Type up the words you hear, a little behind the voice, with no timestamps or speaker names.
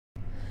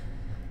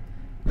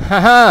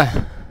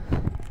Haha!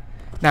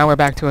 Now we're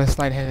back to a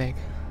slight headache.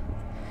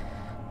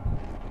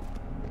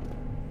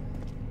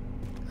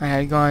 I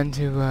had gone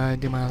to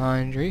do my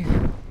laundry,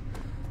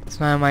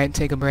 so I might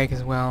take a break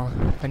as well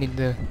if I need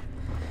to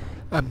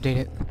update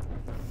it.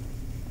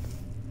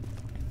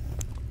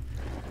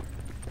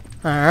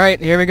 Alright,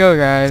 here we go,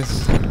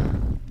 guys.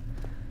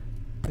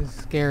 This is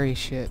scary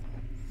shit.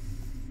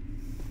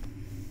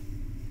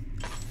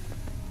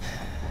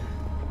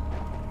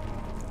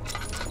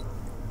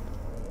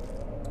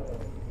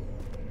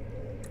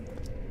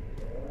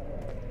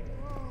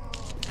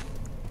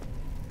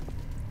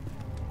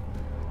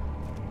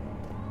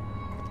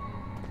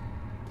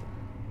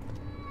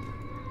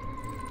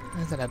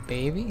 Is that a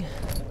baby?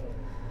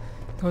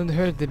 Don't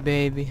hurt the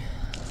baby.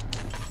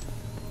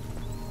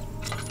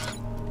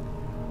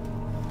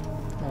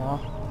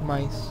 Aw,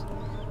 mice.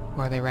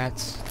 Or are they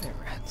rats? They're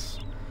rats.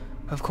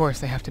 Of course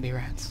they have to be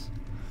rats.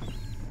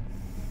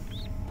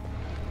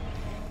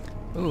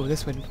 Ooh,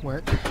 this would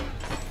work.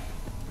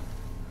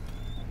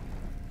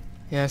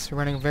 Yes, we're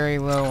running very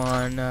low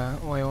on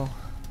oil.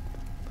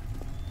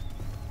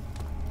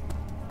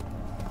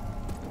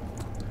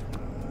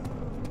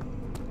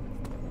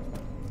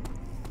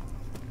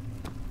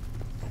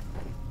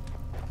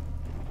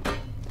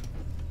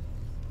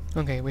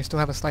 Okay, we still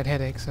have a slight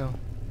headache, so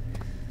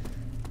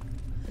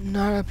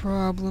not a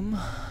problem.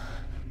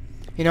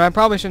 You know, I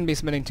probably shouldn't be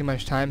spending too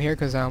much time here,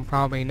 because I'll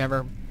probably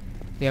never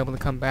be able to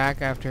come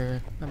back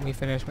after we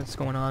finish what's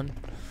going on.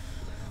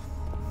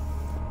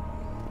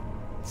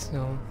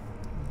 So,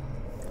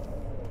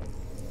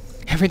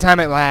 every time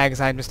it lags,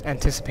 I'm just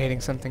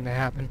anticipating something to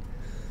happen.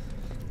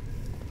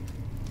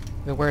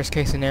 The worst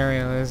case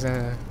scenario is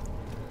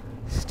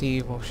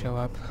Steve will show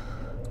up.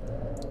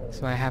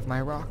 So I have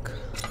my rock.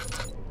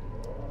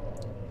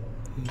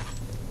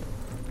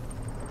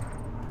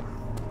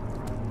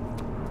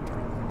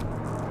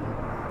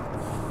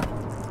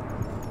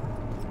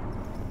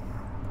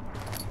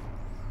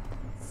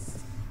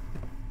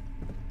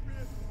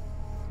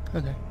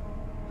 Okay.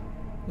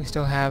 We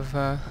still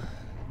have,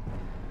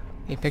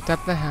 he picked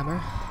up the hammer.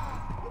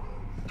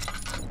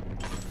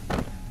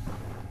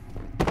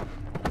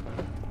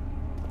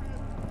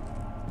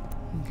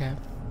 Okay.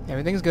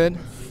 Everything's good.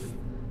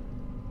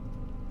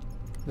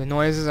 The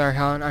noises are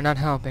not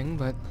helping,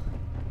 but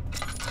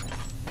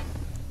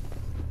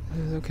this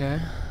is okay.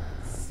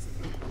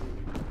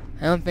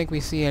 I don't think we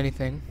see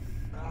anything.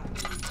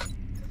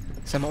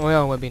 Some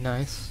oil would be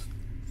nice.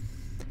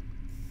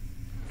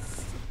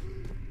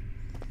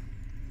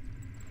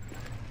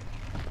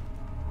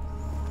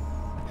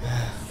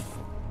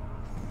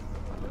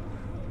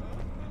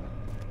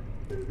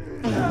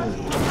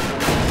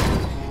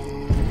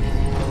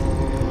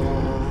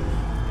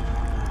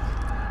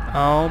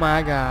 Oh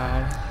my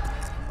god.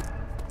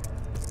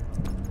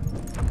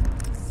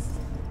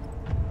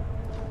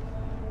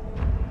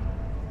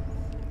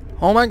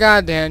 Oh my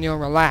god, Daniel,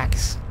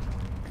 relax.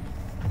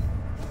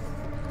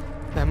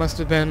 That must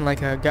have been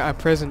like a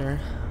prisoner.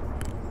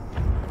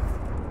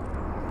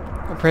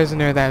 A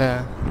prisoner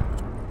that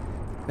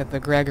the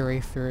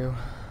Gregory threw.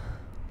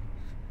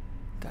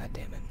 God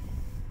damn it.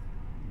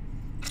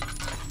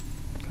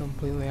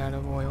 Completely out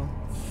of oil.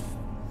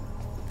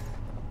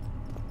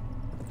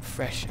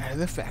 Fresh out of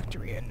the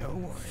factory and no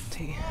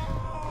warranty.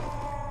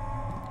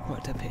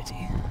 What a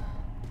pity.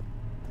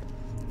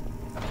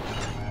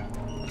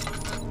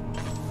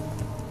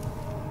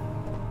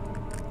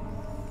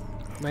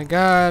 Oh my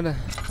god.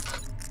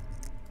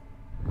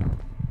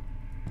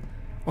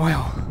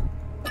 Oil.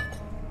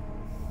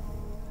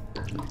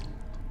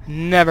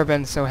 Never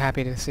been so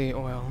happy to see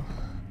oil.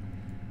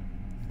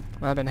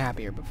 Well, I've been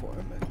happier before,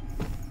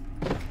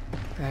 but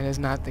that is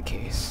not the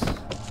case.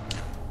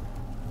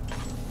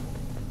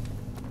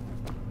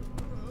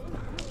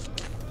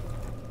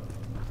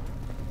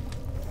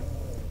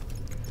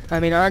 I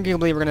mean,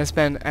 arguably we're gonna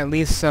spend at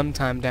least some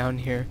time down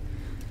here,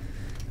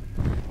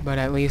 but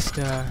at least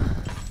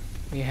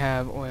we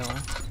have oil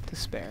to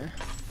spare.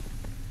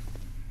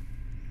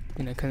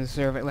 Gonna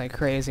conserve it like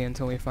crazy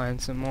until we find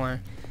some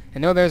more. I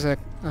know there's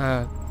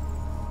a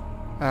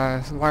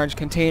large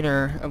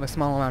container of a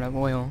small amount of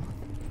oil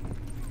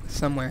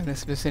somewhere in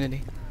this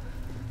vicinity.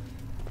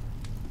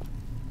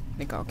 I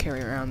think I'll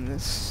carry around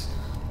this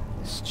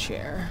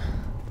chair.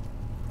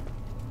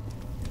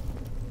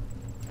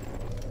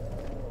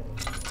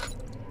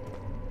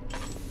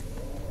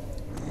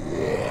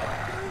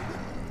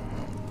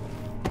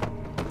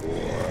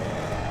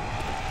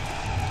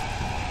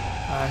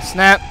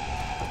 Snap!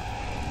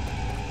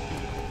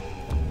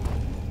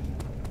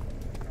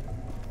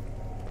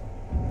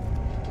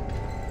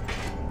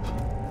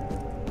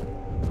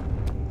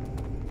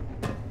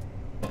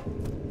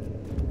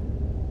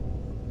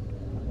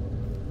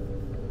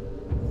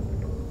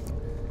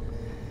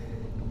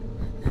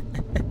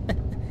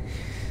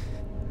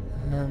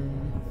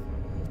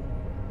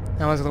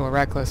 That was a little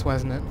reckless,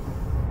 wasn't it?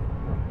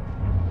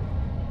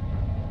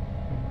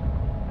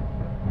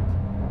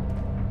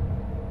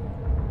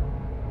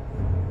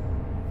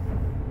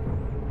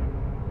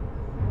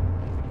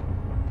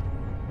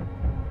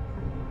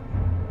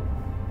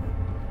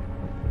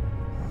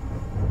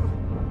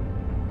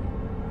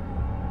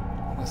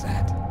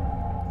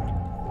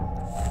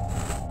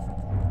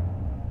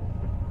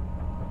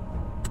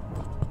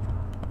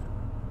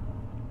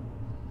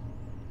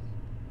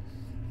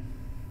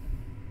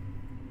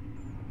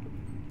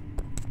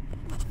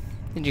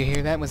 Did you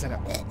hear that? Was that a...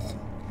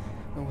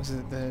 or was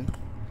it the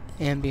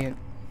ambient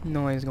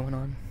noise going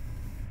on?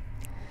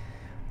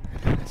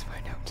 Let's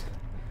find out.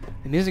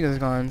 The music is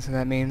gone, so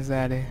that means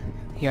that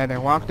he either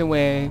walked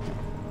away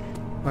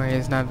or he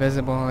is not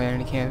visible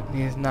and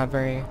he's not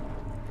very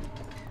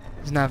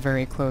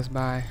close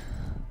by.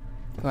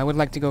 So I would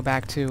like to go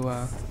back to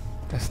a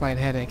slight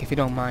headache, if you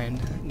don't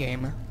mind,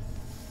 gamer.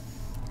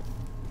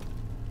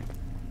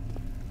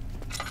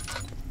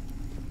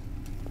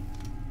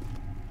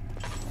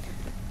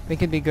 I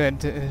think it'd be good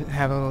to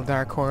have a little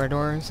dark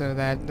corridor so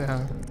that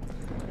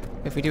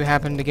if we do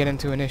happen to get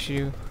into an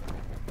issue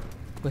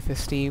with the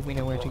Steve, we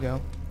know where to go.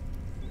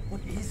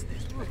 What is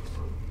this place?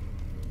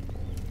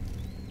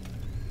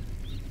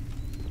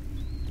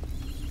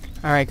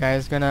 Alright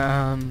guys,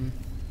 gonna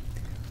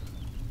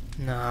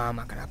no, I'm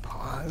not gonna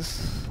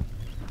pause.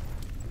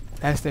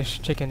 That's the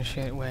chicken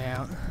shit way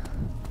out.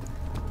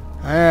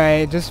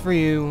 Alright, just for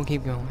you, we'll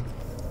keep going.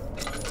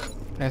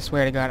 I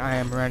swear to God, I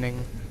am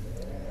running.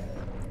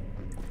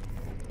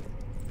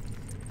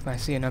 If I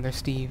see another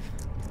Steve.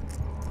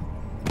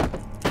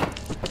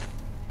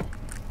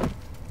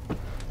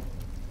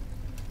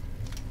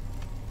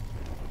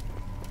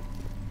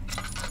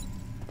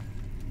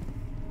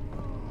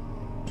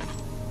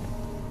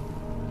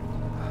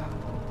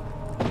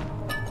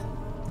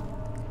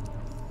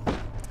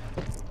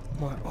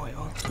 More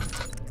oil.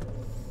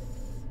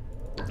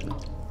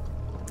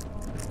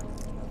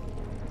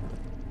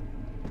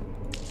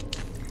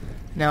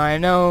 Now I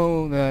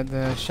know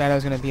the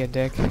shadow's gonna be a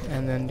dick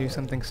and then do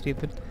something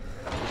stupid,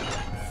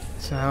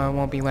 so I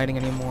won't be lighting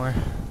any more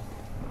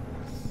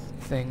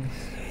things.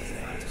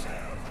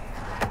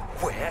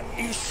 Where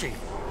is she?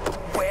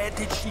 Where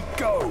did she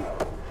go?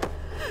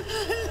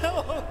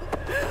 No,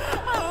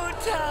 I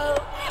won't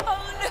tell.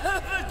 I'll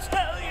never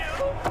tell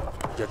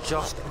you. You're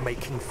just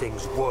making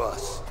things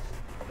worse.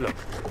 Look,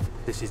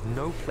 this is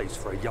no place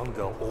for a young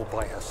girl all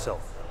by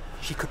herself.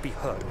 She could be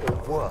hurt or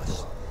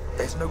worse.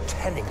 There's no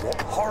telling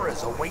what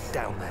horrors await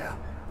down there.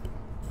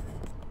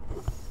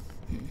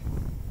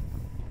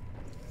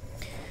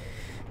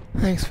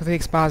 Thanks for the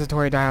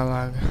expository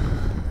dialogue.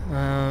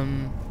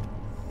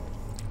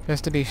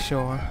 Just to be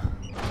sure,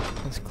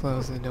 let's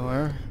close the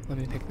door. Let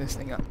me pick this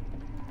thing up.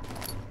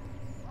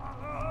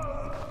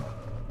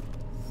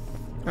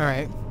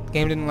 Alright,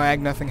 game didn't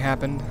lag, nothing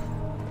happened.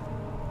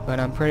 But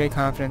I'm pretty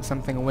confident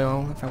something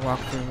will if I walk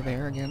through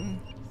there again.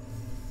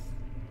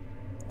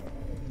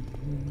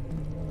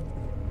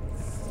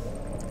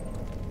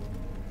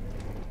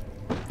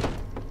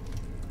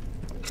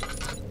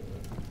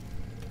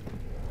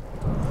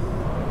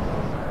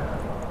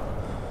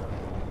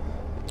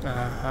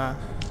 Uh-huh.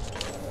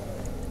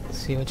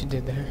 See what you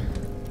did there.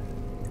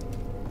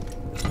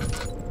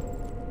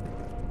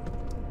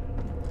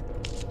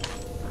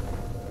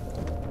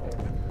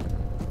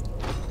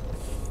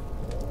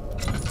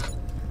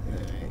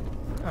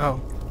 Oh.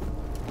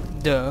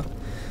 Duh.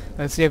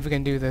 Let's see if we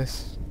can do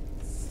this.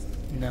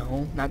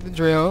 No, not the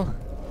drill.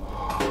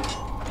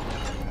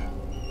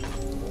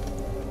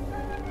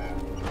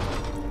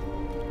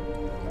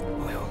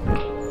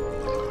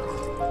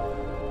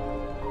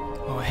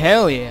 Oh,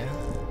 hell yeah.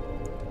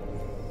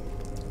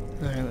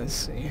 Alright, let's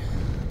see.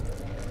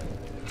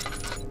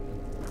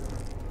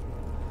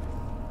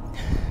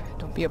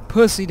 Don't be a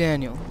pussy,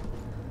 Daniel.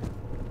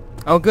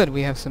 Oh, good,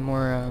 we have some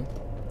more,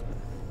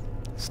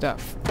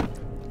 stuff.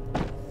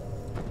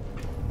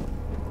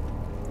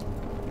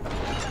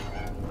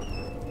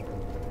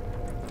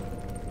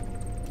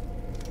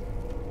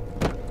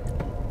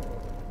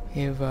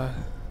 You've,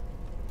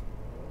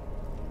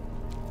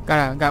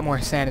 got more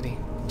sanity.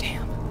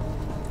 Damn.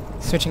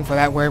 Searching for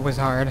that word was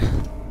hard.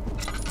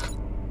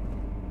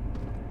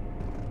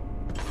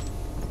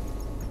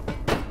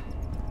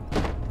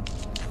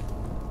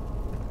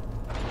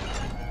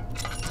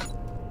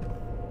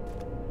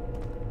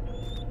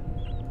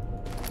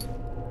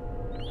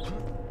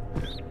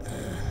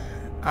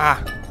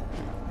 Ah!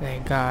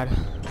 Thank God.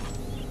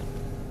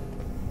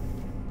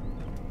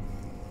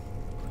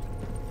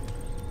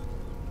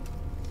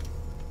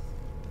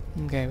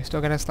 Okay, we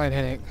still got a slight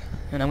headache,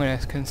 and I'm gonna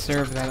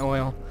conserve that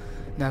oil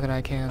now that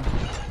I can.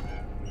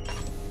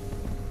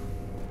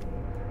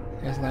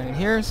 There's light in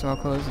here, so I'll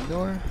close the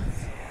door.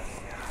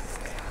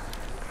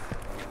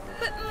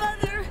 But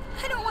Mother,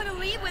 I don't want to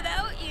leave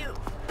without you.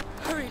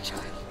 Hurry,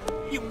 child.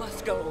 You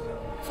must go.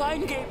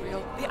 Find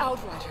Gabriel, the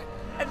Outrider,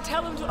 and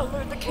tell him to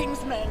alert the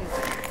King's men.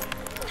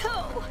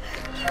 No,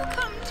 you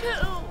come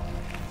too.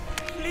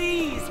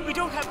 Please, we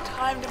don't have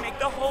time to make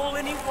the hole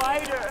any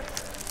wider.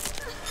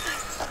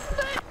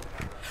 But...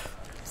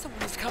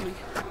 someone is coming.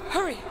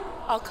 Hurry!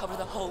 I'll cover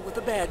the hole with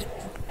the bed.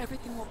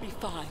 Everything will be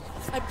fine.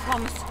 I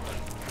promise.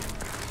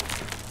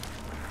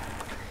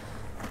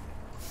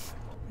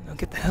 Now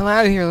get the hell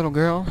out of here, little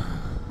girl.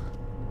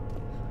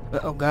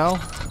 Uh-oh, gal.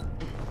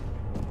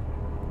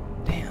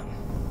 Damn.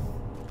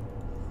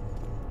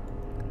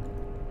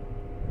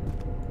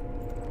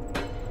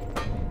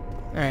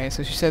 Alright,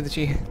 so she said that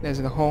there's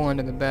a hole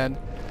under the bed.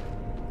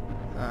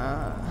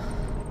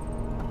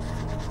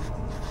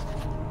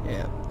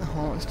 Yeah, the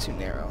hole It's too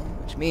narrow,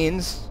 which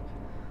means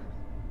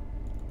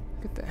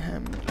get the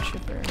hammer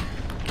chipper.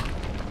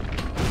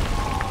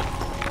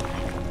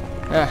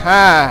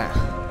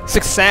 Aha!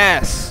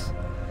 Success!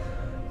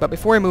 But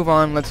before we move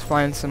on, let's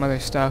find some other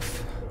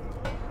stuff.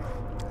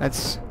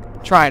 Let's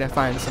try to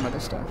find some other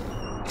stuff.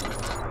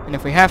 And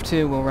if we have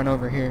to, we'll run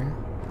over here.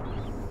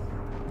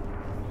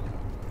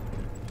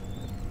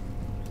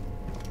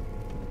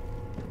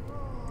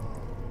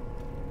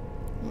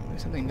 Ooh,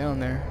 there's something down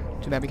there.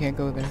 Too bad we can't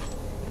go there.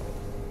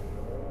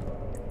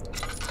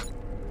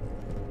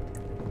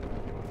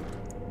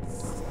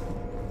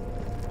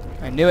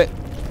 I knew it.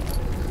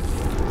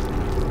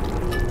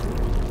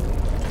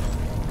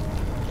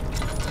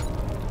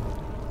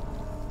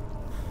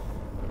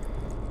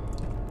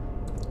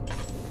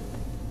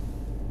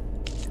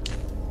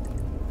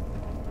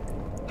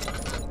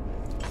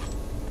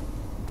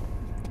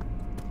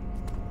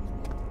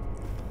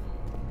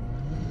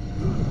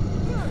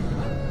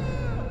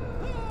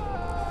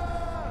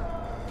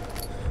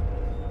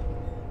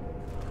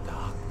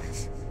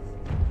 Darkness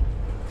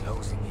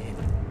closing in.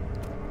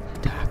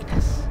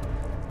 Darkness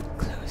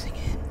closing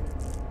in.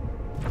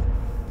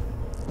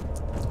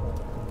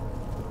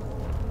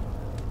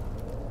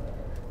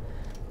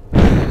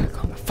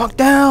 Calm the fuck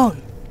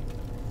down!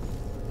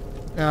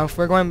 Now, if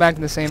we're going back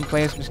to the same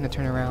place, we're just gonna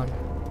turn around.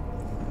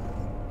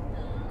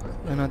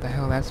 I don't know what the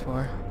hell that's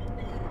for.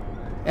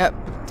 Yep,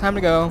 time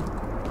to go.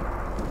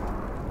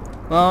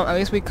 Well, at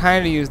least we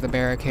kinda used the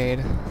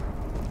barricade.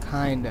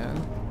 Kinda.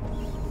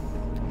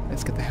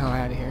 Let's get the hell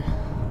out of here.